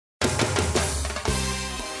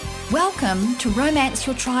Welcome to Romance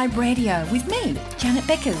Your Tribe Radio with me, Janet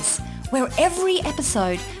Beckers, where every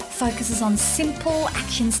episode focuses on simple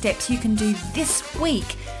action steps you can do this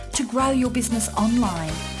week to grow your business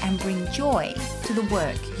online and bring joy to the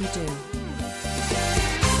work you do.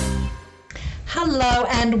 Hello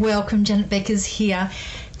and welcome, Janet Beckers here.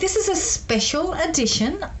 This is a special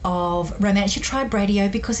edition of Romance Your Tribe Radio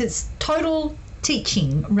because it's total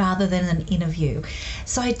teaching rather than an interview.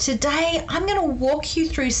 So today I'm going to walk you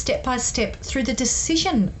through step by step through the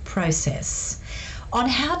decision process on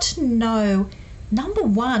how to know, number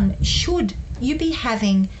one, should you be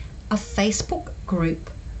having a Facebook group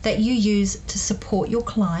that you use to support your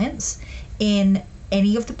clients in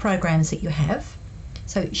any of the programs that you have.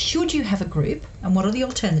 So should you have a group, and what are the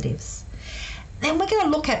alternatives? Then we're going to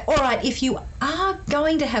look at, all right, if you are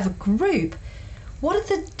going to have a group, what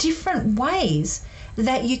are the different ways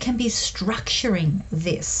that you can be structuring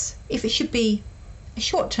this? If it should be a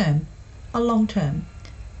short term, a long term,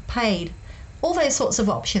 paid, all those sorts of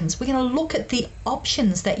options. We're going to look at the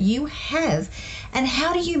options that you have and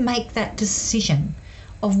how do you make that decision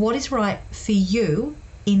of what is right for you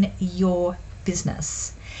in your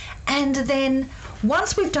business. And then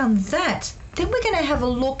once we've done that, then we're going to have a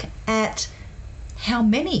look at how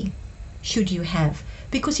many should you have.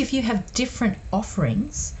 Because if you have different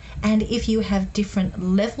offerings and if you have different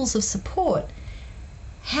levels of support,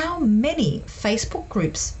 how many Facebook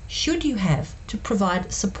groups should you have to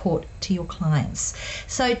provide support to your clients?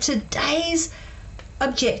 So today's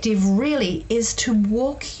objective really is to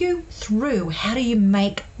walk you through how do you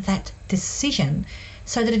make that decision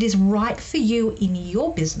so that it is right for you in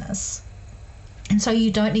your business, and so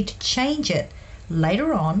you don't need to change it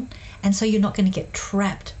later on, and so you're not going to get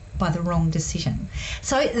trapped by the wrong decision.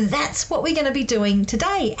 So that's what we're going to be doing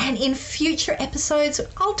today, and in future episodes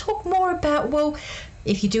I'll talk more about, well,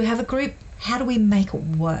 if you do have a group, how do we make it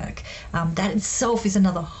work? That itself is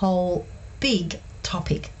another whole big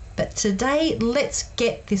topic. But today, let's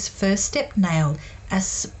get this first step nailed,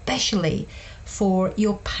 especially for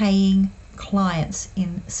your paying clients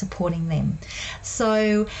in supporting them.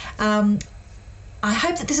 So I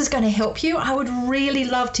hope that this is going to help you. I would really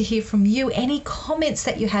love to hear from you. Any comments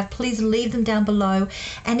that you have, please leave them down below.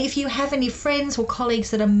 And if you have any friends or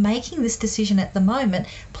colleagues that are making this decision at the moment,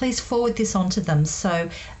 please forward this on to them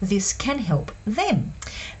so this can help them.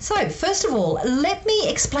 So first of all, let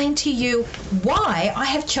me explain to you why I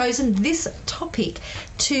have chosen this topic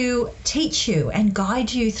to teach you and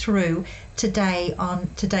guide you through today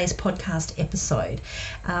on today's podcast episode.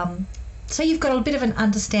 So you've got a bit of an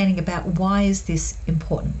understanding about why is this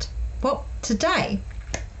important. Well, today,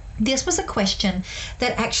 this was a question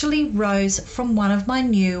that actually rose from one of my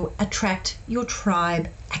new Attract Your Tribe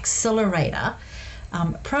Accelerator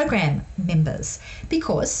program members,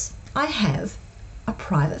 because I have a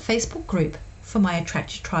private Facebook group for my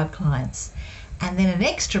Attract Your Tribe clients, and then an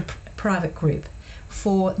extra private group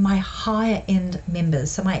for my higher end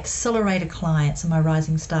members, so my accelerator clients and my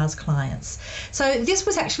Rising Stars clients. So this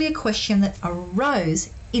was actually a question that arose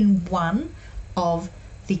in one of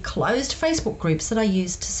the closed Facebook groups that I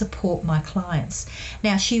use to support my clients.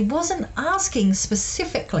 Now, she wasn't asking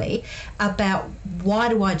specifically about why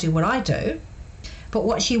do I do what I do, but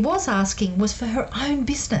what she was asking was for her own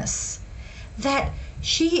business, that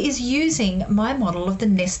she is using my model of the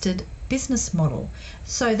nested business model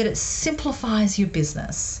so that it simplifies your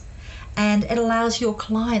business and it allows your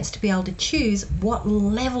clients to be able to choose what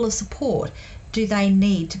level of support do they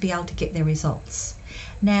need to be able to get their results.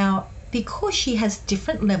 Now, because she has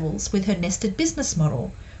different levels with her nested business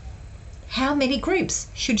model, how many groups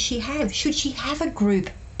should she have? Should she have a group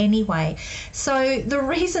anyway? So the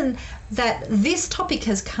reason that this topic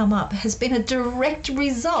has come up has been a direct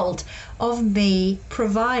result of me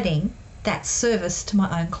providing that service to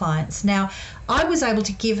my own clients. Now, I was able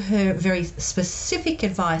to give her very specific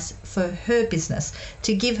advice for her business,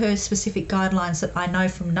 to give her specific guidelines that I know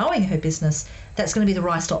from knowing her business that's going to be the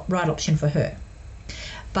right option for her.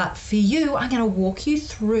 But for you, I'm going to walk you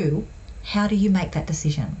through how do you make that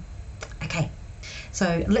decision. Okay.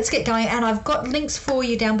 So let's get going, and I've got links for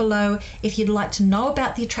you down below if you'd like to know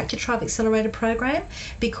about the Attract Your Tribe Accelerator program,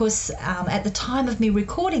 because at the time of me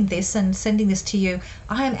recording this and sending this to you,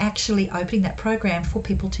 I am actually opening that program for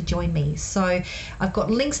people to join me. So I've got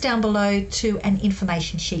links down below to an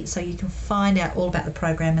information sheet so you can find out all about the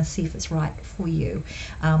program and see if it's right for you.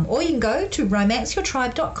 Or you can go to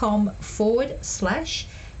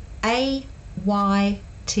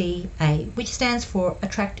romanceyourtribe.com/AYTA, which stands for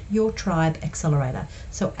Attract Your Tribe Accelerator.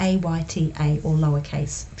 So AYTA, or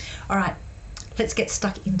lowercase. All right, let's get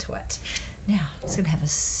stuck into it. Now, I'm just going to have a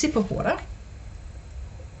sip of water.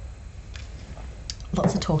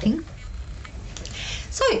 lots of talking.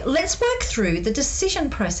 So let's work through the decision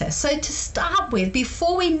process. So to start with,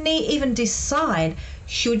 before we even decide,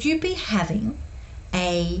 should you be having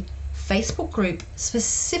a Facebook group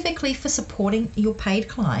specifically for supporting your paid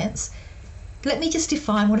clients, let me just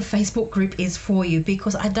define what a Facebook group is for you,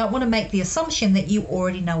 because I don't want to make the assumption that you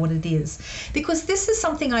already know what it is, because this is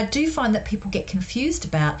something I do find that people get confused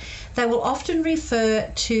about. They will often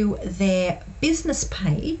refer to their business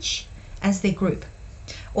page as their group,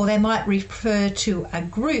 or they might refer to a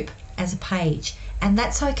group as a page, and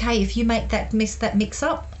that's okay if you make that mix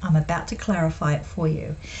up. I'm about to clarify it for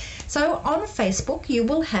you. So on Facebook, you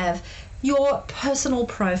will have your personal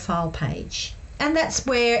profile page, and that's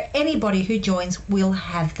where anybody who joins will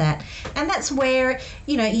have that. And that's where,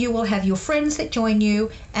 you will have your friends that join you,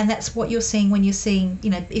 and that's what you're seeing when you're seeing,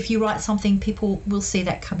 if you write something, people will see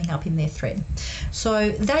that coming up in their thread.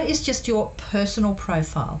 So that is just your personal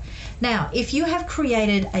profile. Now, if you have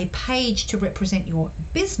created a page to represent your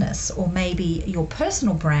business or maybe your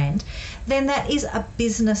personal brand, then that is a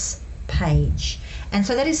business page. And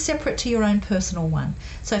so that is separate to your own personal one.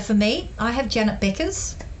 So for me, I have Janet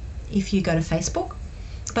Beckers, if you go to Facebook,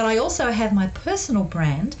 but I also have my personal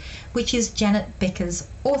brand, which is Janet Beckers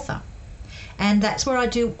Author. And that's where I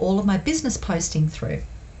do all of my business posting through.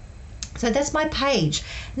 So that's my page.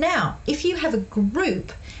 Now, if you have a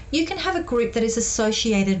group, you can have a group that is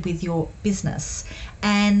associated with your business.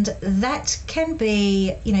 And that can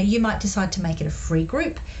be, you might decide to make it a free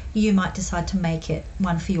group. You might decide to make it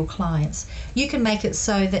one for your clients. You can make it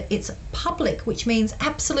so that it's public, which means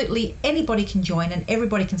absolutely anybody can join and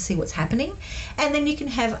everybody can see what's happening. And then you can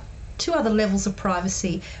have two other levels of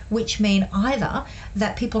privacy, which mean either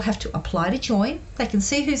that people have to apply to join, they can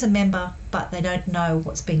see who's a member, but they don't know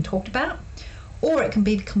what's being talked about, or it can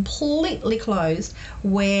be completely closed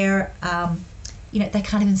where they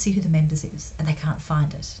can't even see who the members is and they can't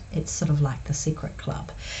find it. It's sort of like the secret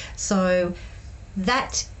club. So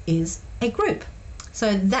that is a group.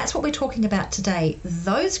 So that's what we're talking about today,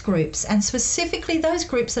 those groups, and specifically those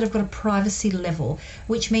groups that have got a privacy level,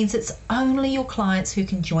 which means it's only your clients who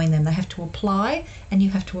can join them. They have to apply and you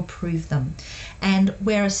have to approve them. And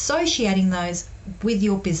we're associating those with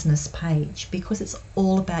your business page because it's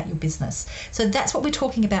all about your business. So that's what we're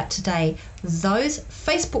talking about today, those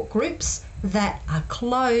Facebook groups that are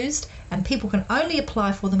closed and people can only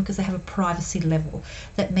apply for them because they have a privacy level.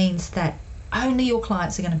 That means that only your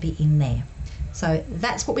clients are going to be in there. So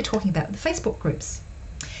that's what we're talking about with the Facebook groups.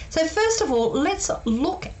 So first of all, let's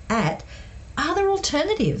look at, are there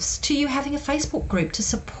alternatives to you having a Facebook group to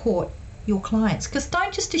support your clients? Because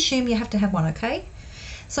don't just assume you have to have one, okay?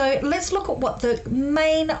 So let's look at what the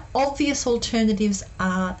main obvious alternatives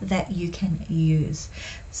are that you can use.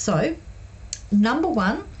 So number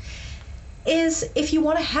one is, if you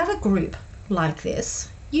want to have a group like this,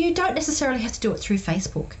 you don't necessarily have to do it through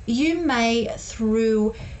Facebook. You may,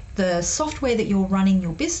 through the software that you're running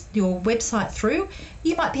your website through,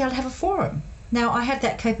 you might be able to have a forum. Now, I have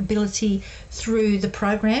that capability through the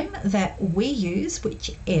program that we use,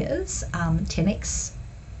 which is 10X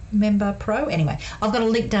Member Pro. Anyway, I've got a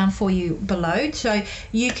link down for you below. So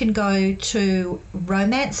you can go to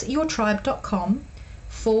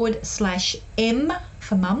romanceyourtribe.com/M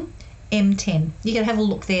for mum, M10. You can have a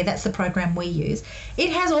look there. That's the program we use.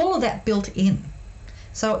 It has all of that built in.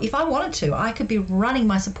 So if I wanted to, I could be running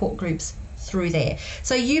my support groups through there.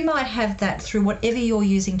 So you might have that through whatever you're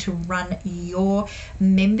using to run your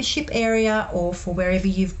membership area or for wherever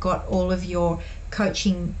you've got all of your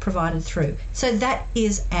coaching provided through. So that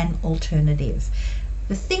is an alternative.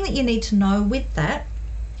 The thing that you need to know with that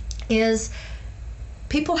is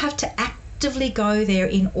people have to actively go there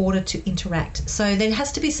in order to interact. So there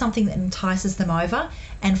has to be something that entices them over,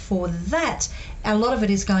 and for that, a lot of it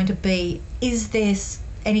is going to be, is there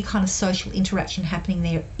any kind of social interaction happening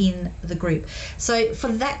there in the group? So for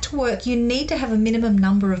that to work, you need to have a minimum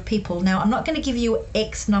number of people. Now, I'm not going to give you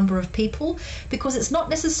X number of people because it's not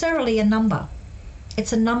necessarily a number.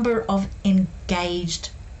 It's a number of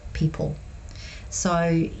engaged people. So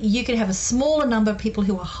you could have a smaller number of people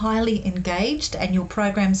who are highly engaged, and your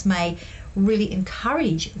programs may really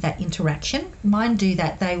encourage that interaction. Mine do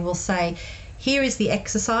that. They will say, here is the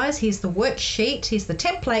exercise, here's the worksheet, here's the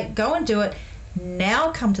template, go and do it.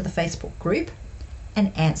 Now come to the Facebook group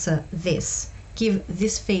and answer this. Give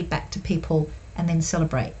this feedback to people and then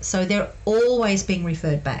celebrate. So they're always being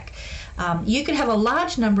referred back. You could have a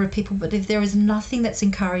large number of people, but if there is nothing that's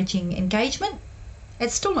encouraging engagement,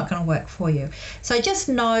 it's still not going to work for you. So just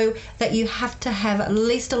know that you have to have at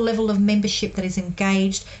least a level of membership that is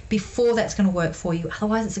engaged before that's going to work for you.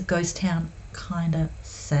 Otherwise, it's a ghost town, kind of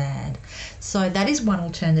sad. So that is one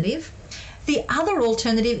alternative. The other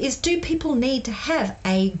alternative is, do people need to have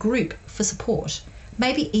a group for support?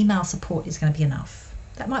 Maybe email support is going to be enough.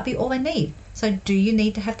 That might be all they need. So do you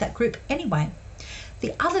need to have that group anyway?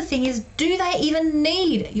 The other thing is, do they even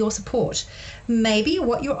need your support? Maybe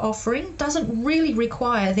what you're offering doesn't really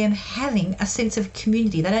require them having a sense of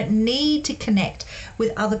community. They don't need to connect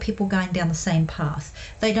with other people going down the same path.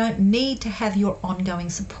 They don't need to have your ongoing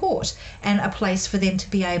support and a place for them to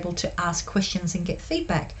be able to ask questions and get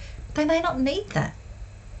feedback. They may not need that.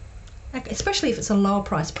 Especially if it's a lower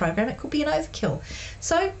price program, it could be an overkill.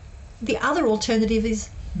 So the other alternative is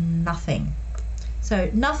nothing. So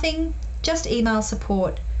nothing, just email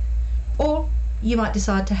support, or you might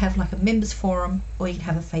decide to have like a members forum, or you can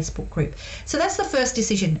have a Facebook group. So that's the first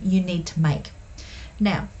decision you need to make.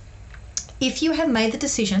 Now, if you have made the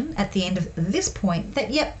decision at the end of this point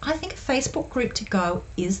that, yep, I think a Facebook group to go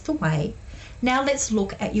is the way, now let's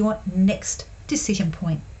look at your next decision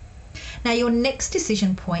point. Now, your next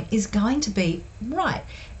decision point is going to be, right,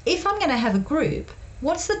 if I'm going to have a group,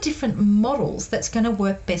 what's the different models that's going to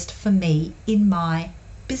work best for me in my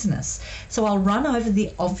business? So I'll run over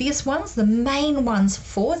the obvious ones, the main ones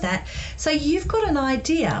for that, so you've got an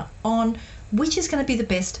idea on which is going to be the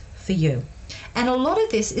best for you. And a lot of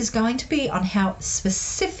this is going to be on how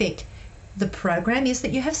specific the program is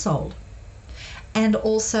that you have sold, and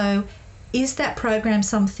also, is that program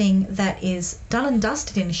something that is done and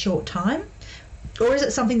dusted in a short time, or is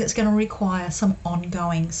it something that's going to require some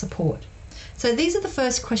ongoing support? So these are the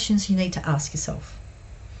first questions you need to ask yourself.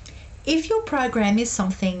 If your program is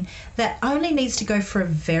something that only needs to go for a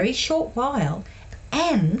very short while,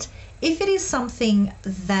 and if it is something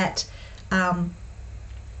that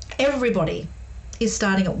everybody is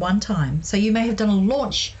starting at one time, so you may have done a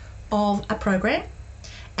launch of a program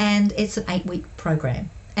and it's an 8-week program,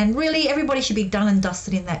 and really everybody should be done and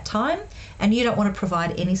dusted in that time, and you don't want to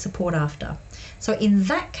provide any support after. So in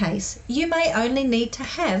that case, you may only need to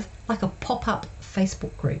have like a pop-up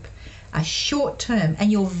Facebook group, a short term,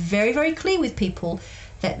 and you're very, very clear with people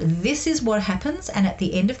that this is what happens, and at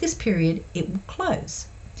the end of this period, it will close.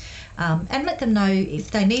 And let them know if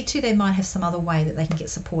they need to, they might have some other way that they can get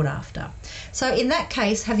support after. So in that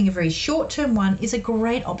case, having a very short-term one is a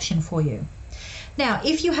great option for you. Now,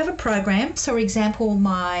 if you have a program, so for example,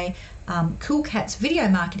 my Cool Cats Video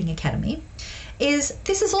Marketing Academy, this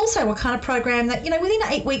is also a kind of program that, within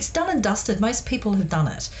 8 weeks, done and dusted, most people have done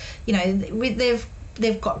it.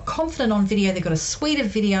 They've got confident on video, they've got a suite of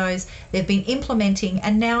videos, they've been implementing,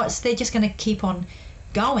 and now they're just going to keep on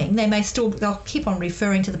going. They'll keep on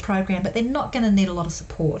referring to the program, but they're not going to need a lot of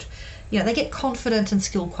support. They get confident and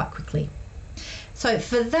skilled quite quickly. So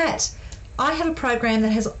for that, I have a program that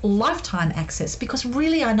has lifetime access, because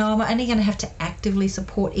really I know I'm only going to have to actively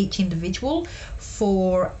support each individual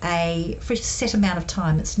for a set amount of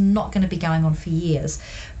time. It's not going to be going on for years.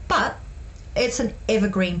 But it's an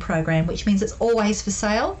evergreen program, which means it's always for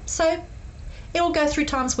sale. So it'll go through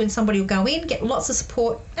times when somebody will go in, get lots of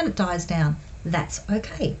support, and it dies down. That's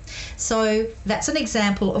okay. So that's an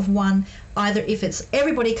example of one, either if it's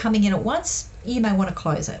everybody coming in at once, you may want to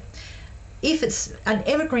close it. If it's an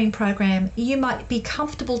evergreen program, you might be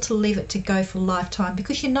comfortable to leave it to go for lifetime,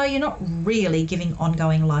 because you're not really giving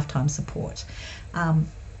ongoing lifetime support.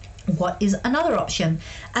 What is another option?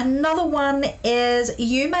 Another one is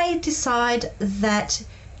you may decide that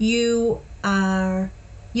you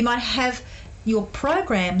might have your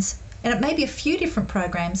programs, and it may be a few different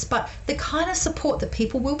programs, but the kind of support that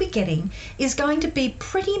people will be getting is going to be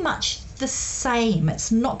pretty much the same.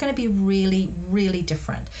 It's not going to be really, really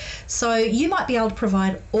different. So you might be able to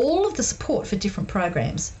provide all of the support for different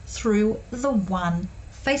programs through the one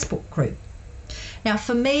Facebook group. Now,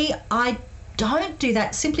 for me, I don't do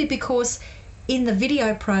that simply because in the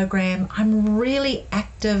video program, I'm really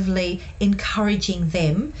actively encouraging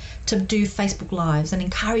them to do Facebook Lives and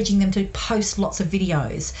encouraging them to post lots of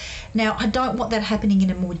videos. Now, I don't want that happening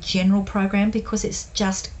in a more general program, because it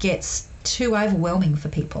just gets too overwhelming for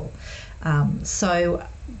people. So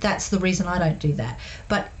that's the reason I don't do that.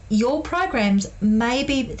 But your programs may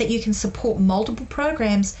be that you can support multiple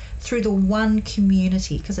programs through the one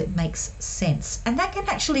community, because it makes sense. And that can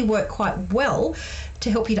actually work quite well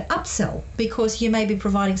to help you to upsell, because you may be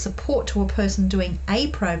providing support to a person doing a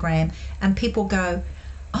program and people go,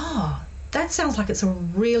 oh, that sounds like it's a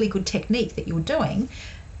really good technique that you're doing.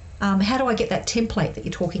 How do I get that template that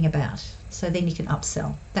you're talking about? So then you can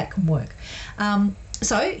upsell. That can work.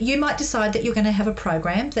 So you might decide that you're going to have a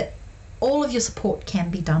program that all of your support can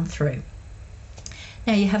be done through.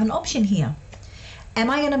 Now you have an option here. Am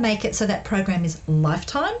I going to make it so that program is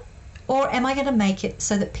lifetime, or am I going to make it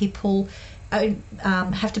so that people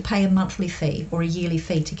have to pay a monthly fee or a yearly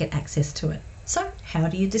fee to get access to it. So how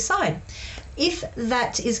do you decide? If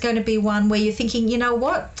that is going to be one where you're thinking, you know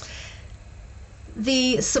what,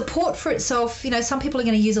 the support for itself, some people are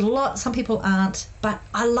going to use it a lot, some people aren't, but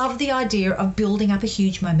I love the idea of building up a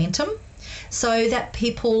huge momentum so that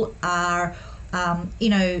people are,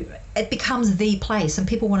 it becomes the place and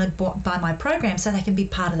people want to buy my program so they can be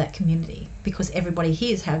part of that community because everybody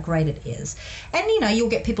hears how great it is. And, you'll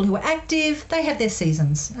get people who are active, they have their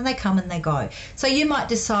seasons and they come and they go. So you might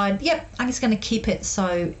decide, yep, I'm just going to keep it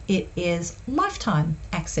so it is lifetime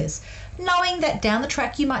access, knowing that down the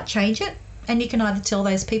track you might change it and you can either tell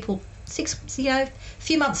those people a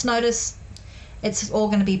few months notice it's all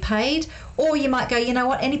going to be paid, or you might go, you know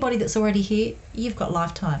what, anybody that's already here, you've got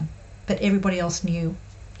lifetime, but everybody else new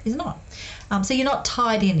is not. So you're not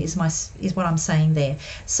tied in is what I'm saying there.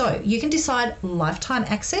 So you can decide lifetime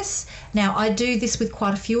access. Now I do this with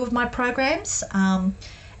quite a few of my programs,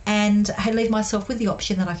 and I leave myself with the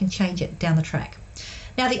option that I can change it down the track.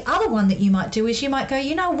 Now the other one that you might do is you might go,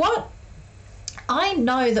 you know what, I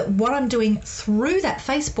know that what I'm doing through that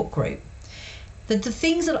Facebook group, that the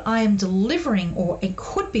things that I am delivering or it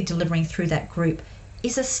could be delivering through that group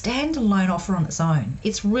is a standalone offer on its own.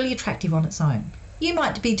 It's really attractive on its own. You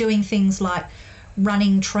might be doing things like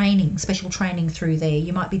running training, special training through there.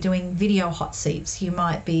 You might be doing video hot seats. You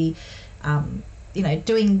might be,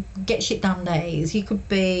 doing get shit done days. You could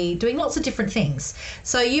be doing lots of different things.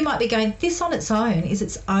 So you might be going, this on its own is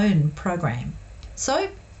its own program. So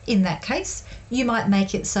in that case, you might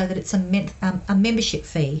make it so that it's a membership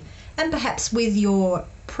fee. And perhaps with your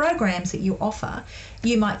programs that you offer,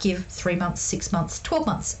 you might give 3 months, 6 months, 12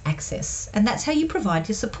 months access. And that's how you provide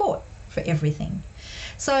your support for everything.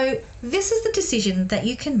 So this is the decision that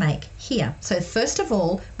you can make here. So first of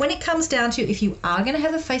all, when it comes down to if you are going to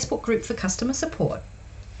have a Facebook group for customer support,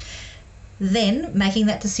 then making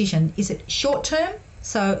that decision, is it short term?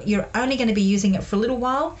 So you're only going to be using it for a little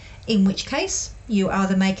while, in which case you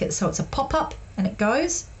either make it so it's a pop-up and it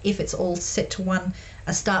goes, if it's all set to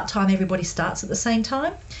a start time, everybody starts at the same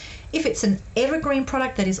time. If it's an evergreen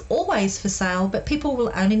product that is always for sale, but people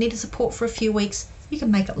will only need support for a few weeks, you can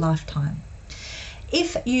make it lifetime.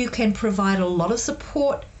 If you can provide a lot of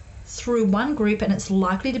support through one group and it's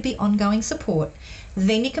likely to be ongoing support,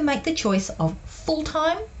 then you can make the choice of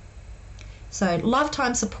full-time, so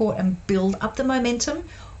lifetime support and build up the momentum,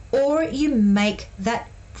 or you make that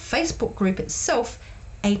Facebook group itself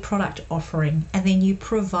a product offering and then you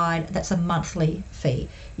provide, that's a monthly fee.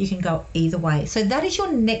 You can go either way. So that is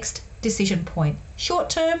your next decision point, short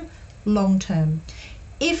term, long term.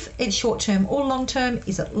 If it's short term or long term,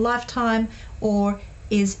 is it lifetime or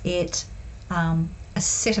is it a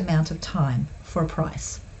set amount of time for a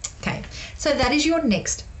price? Okay, so that is your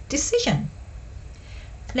next decision.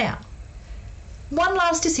 Now, one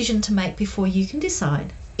last decision to make before you can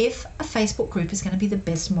decide if a Facebook group is going to be the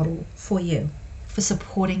best model for you for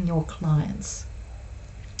supporting your clients.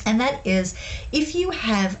 And that is if you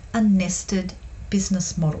have a nested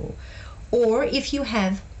business model or if you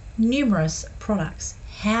have numerous products,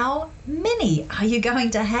 how many are you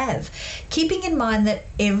going to have? Keeping in mind that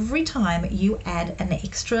every time you add an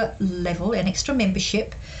extra level, an extra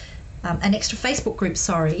membership, an extra Facebook group,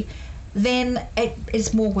 then it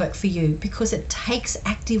is more work for you because it takes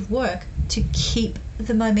active work to keep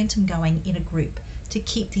the momentum going in a group, to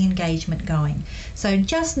keep the engagement going. So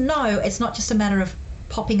just know it's not just a matter of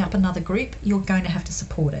popping up another group, you're going to have to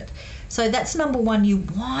support it. So that's number one, you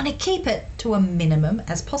want to keep it to a minimum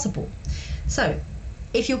as possible. So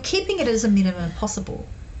if you're keeping it as a minimum possible,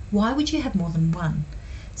 why would you have more than one?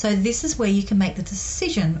 So this is where you can make the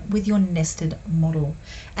decision with your nested model.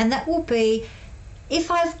 And that will be,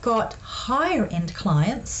 if I've got higher end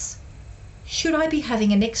clients, should I be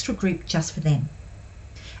having an extra group just for them?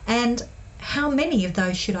 And how many of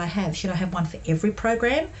those should I have? Should I have one for every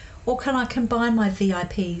program, or can I combine my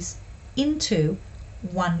VIPs into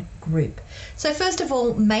one group? So first of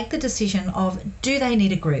all, make the decision of, do they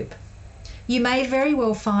need a group? You may very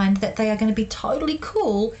well find that they are going to be totally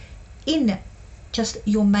cool in just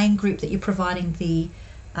your main group that you're providing the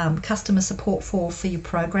customer support for your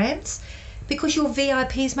programs, because your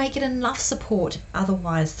VIPs may get enough support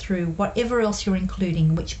otherwise through whatever else you're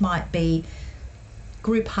including, which might be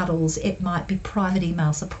group huddles, it might be private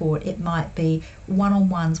email support, it might be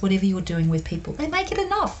one-on-ones, whatever you're doing with people. They make it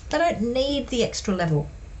enough. They don't need the extra level.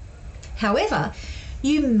 However,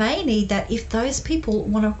 you may need that if those people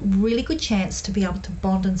want a really good chance to be able to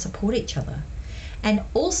bond and support each other. And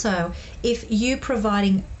also, if you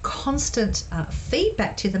providing constant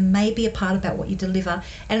feedback to them may be a part about what you deliver,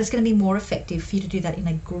 and it's going to be more effective for you to do that in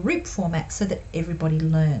a group format so that everybody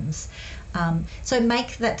learns. So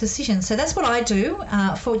make that decision. So that's what I do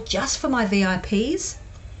for my VIPs,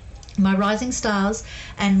 my Rising Stars,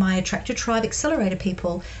 and my Attract Your Tribe Accelerator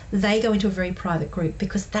people. They go into a very private group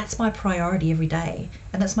because that's my priority every day,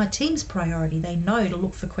 and that's my team's priority. They know to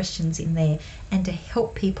look for questions in there and to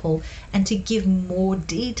help people and to give more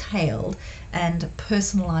detailed and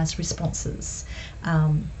personalized responses.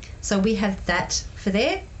 So we have that for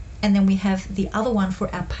there. And then we have the other one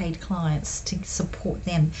for our paid clients to support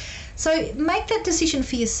them. So make that decision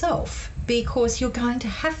for yourself, because you're going to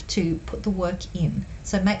have to put the work in.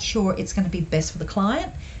 So make sure it's going to be best for the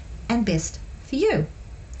client and best for you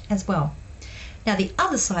as well. Now, the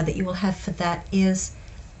other side that you will have for that is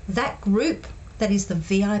that group that is the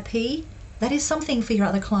VIP. That is something for your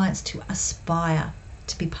other clients to aspire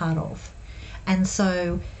to be part of. And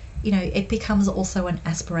so, it becomes also an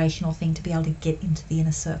aspirational thing to be able to get into the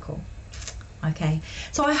inner circle. Okay,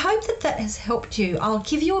 so I hope that has helped you. I'll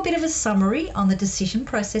give you a bit of a summary on the decision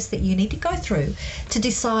process that you need to go through to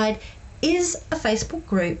decide, is a Facebook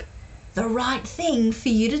group the right thing for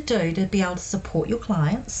you to do to be able to support your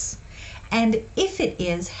clients? And if it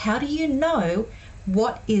is, how do you know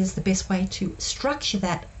what is the best way to structure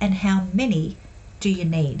that, and how many do you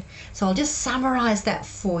need? So I'll just summarize that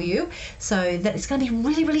for you so that it's going to be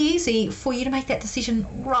really, really easy for you to make that decision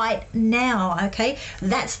right now. Okay,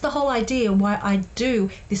 that's the whole idea why I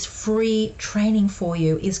do this free training for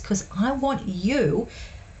you, is because I want you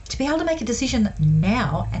to be able to make a decision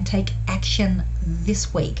now and take action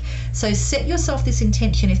this week. So set yourself this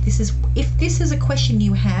intention. If this is a question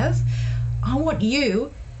you have, I want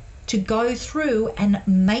you to go through and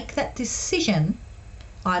make that decision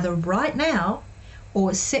either right now,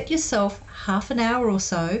 or set yourself half an hour or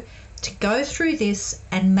so to go through this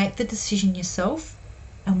and make the decision yourself.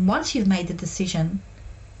 And once you've made the decision,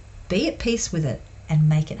 be at peace with it and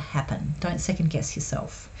make it happen. Don't second guess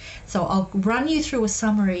yourself. So I'll run you through a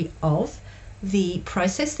summary of the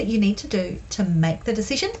process that you need to do to make the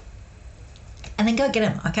decision, and then go get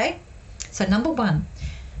them, okay? So number one,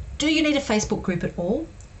 do you need a Facebook group at all,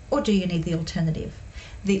 or do you need the alternative?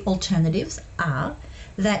 The alternatives are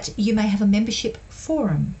that you may have a membership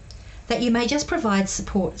forum, that you may just provide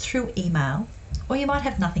support through email, or you might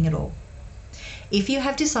have nothing at all. If you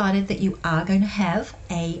have decided that you are going to have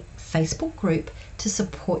a Facebook group to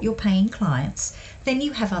support your paying clients, then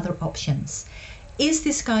you have other options. Is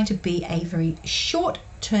this going to be a very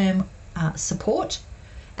short-term support?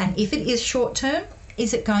 And if it is short-term,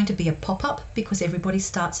 is it going to be a pop-up because everybody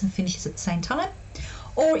starts and finishes at the same time?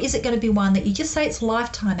 Or is it going to be one that you just say it's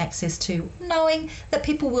lifetime access to, knowing that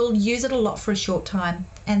people will use it a lot for a short time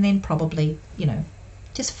and then probably,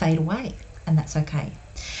 just fade away, and that's okay.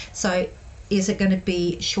 So is it going to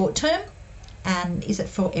be short term, and is it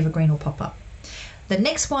for evergreen or pop-up? The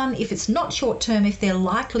next one, if it's not short term, if they're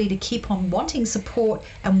likely to keep on wanting support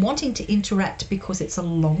and wanting to interact because it's a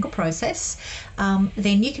longer process,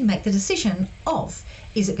 then you can make the decision of,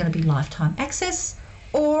 is it going to be lifetime access?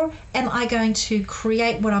 Or am I going to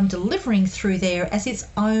create what I'm delivering through there as its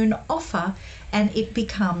own offer, and it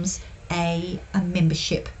becomes a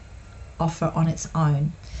membership offer on its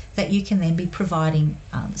own that you can then be providing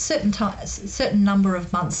certain number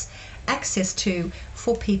of months access to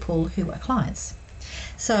for people who are clients.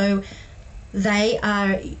 So they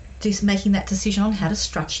are just making that decision on how to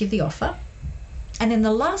structure the offer. And then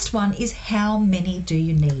the last one is, how many do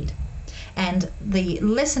you need? And the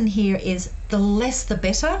lesson here is, the less the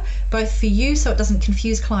better, both for you so it doesn't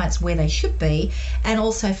confuse clients where they should be, and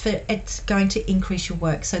also for it's going to increase your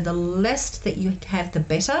work. So the less that you have, the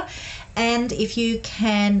better. And if you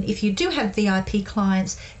do have VIP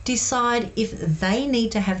clients, decide if they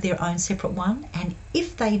need to have their own separate one, and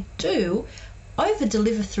if they do, over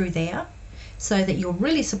deliver through there so that you're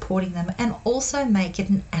really supporting them, and also make it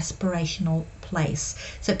an aspirational place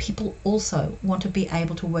so people also want to be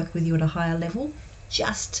able to work with you at a higher level,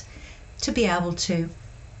 just to be able to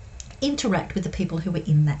interact with the people who are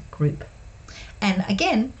in that group. And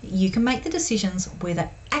again, you can make the decisions whether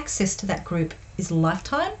access to that group is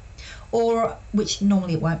lifetime, or which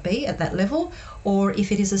normally it won't be at that level, or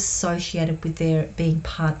if it is associated with their being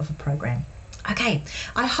part of a program. Okay,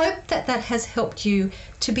 I hope that has helped you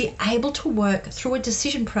to be able to work through a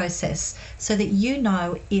decision process so that you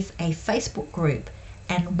know if a Facebook group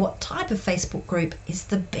and what type of Facebook group is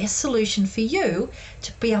the best solution for you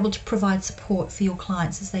to be able to provide support for your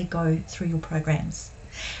clients as they go through your programs.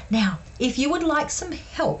 Now, if you would like some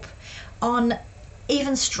help on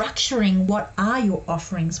even structuring what are your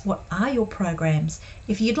offerings, what are your programs,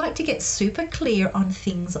 if you'd like to get super clear on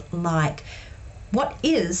things like what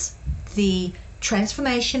is the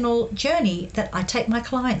transformational journey that I take my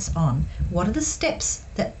clients on. What are the steps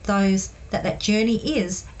that journey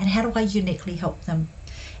is, and how do I uniquely help them?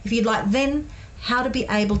 If you'd like then how to be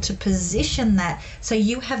able to position that so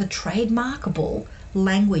you have a trademarkable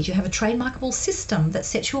language, you have a trademarkable system that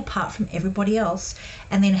sets you apart from everybody else,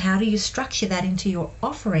 and then how do you structure that into your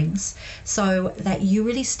offerings so that you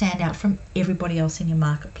really stand out from everybody else in your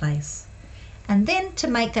marketplace. And then to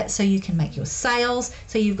make that so you can make your sales,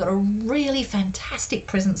 so you've got a really fantastic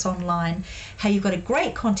presence online, how you've got a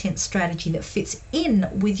great content strategy that fits in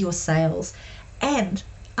with your sales, and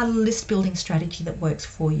a list building strategy that works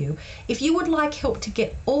for you. If you would like help to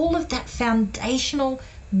get all of that foundational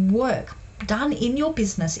work done in your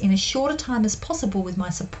business in as short a time as possible with my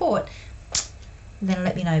support, then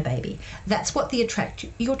let me know, baby. That's what the Attract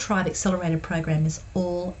Your Tribe Accelerator program is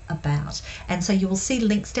all about. And so you will see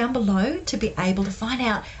links down below to be able to find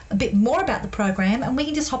out a bit more about the program, and we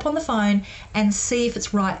can just hop on the phone and see if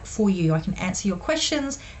it's right for you. I can answer your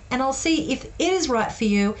questions and I'll see if it is right for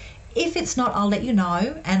you. If it's not, I'll let you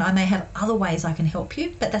know, and I may have other ways I can help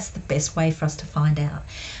you, but that's the best way for us to find out.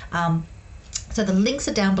 So the links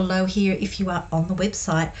are down below here if you are on the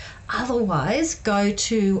website. Otherwise, go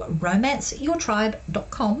to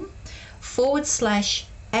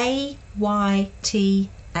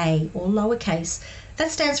romanceyourtribe.com/AYTA, or lowercase.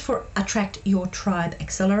 That stands for Attract Your Tribe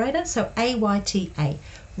Accelerator. So AYTA,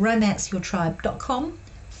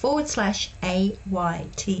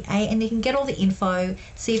 romanceyourtribe.com/AYTA, and you can get all the info,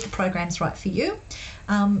 see if the program's right for you.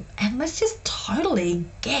 And let's just totally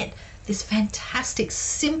get this fantastic,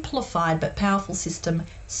 simplified but powerful system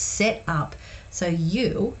set up so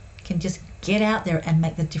you can just get out there and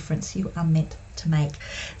make the difference you are meant to make.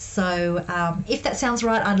 So if that sounds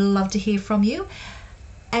right, I'd love to hear from you.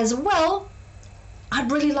 As well,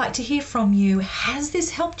 I'd really like to hear from you. Has this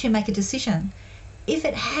helped you make a decision? If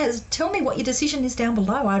it has, tell me what your decision is down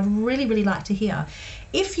below. I'd really, really like to hear.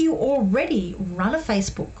 If you already run a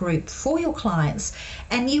Facebook group for your clients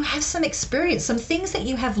and you have some experience, some things that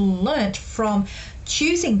you have learnt from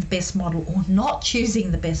choosing the best model or not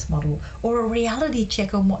choosing the best model, or a reality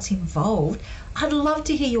check on what's involved, I'd love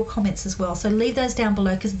to hear your comments as well. So leave those down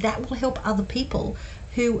below, because that will help other people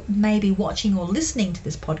who may be watching or listening to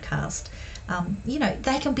this podcast.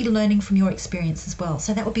 They can be learning from your experience as well.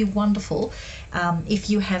 So that would be wonderful if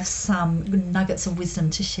you have some nuggets of wisdom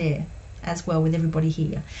to share as well with everybody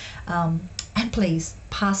here. And please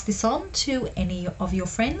pass this on to any of your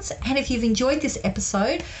friends. And if you've enjoyed this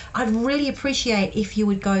episode, I'd really appreciate if you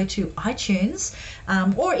would go to iTunes,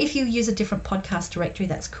 or if you use a different podcast directory,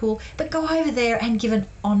 that's cool. But go over there and give an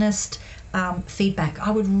honest feedback. I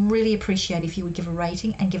would really appreciate if you would give a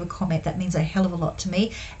rating and give a comment. That means a hell of a lot to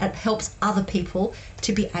me. It helps other people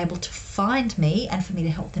to be able to find me and for me to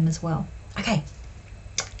help them as well. Okay,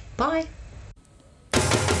 bye.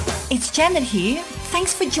 It's Janet here.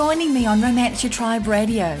 Thanks for joining me on Romance Your Tribe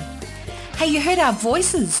Radio. Hey, you heard our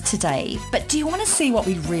voices today, but do you want to see what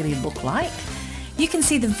we really look like? You can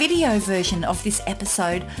see the video version of this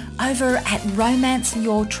episode over at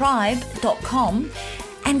romanceyourtribe.com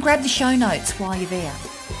and grab the show notes while you're there.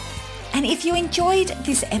 And if you enjoyed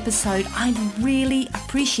this episode, I'd really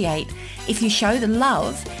appreciate if you show the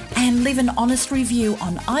love and leave an honest review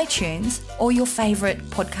on iTunes or your favourite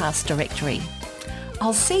podcast directory.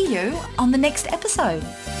 I'll see you on the next episode.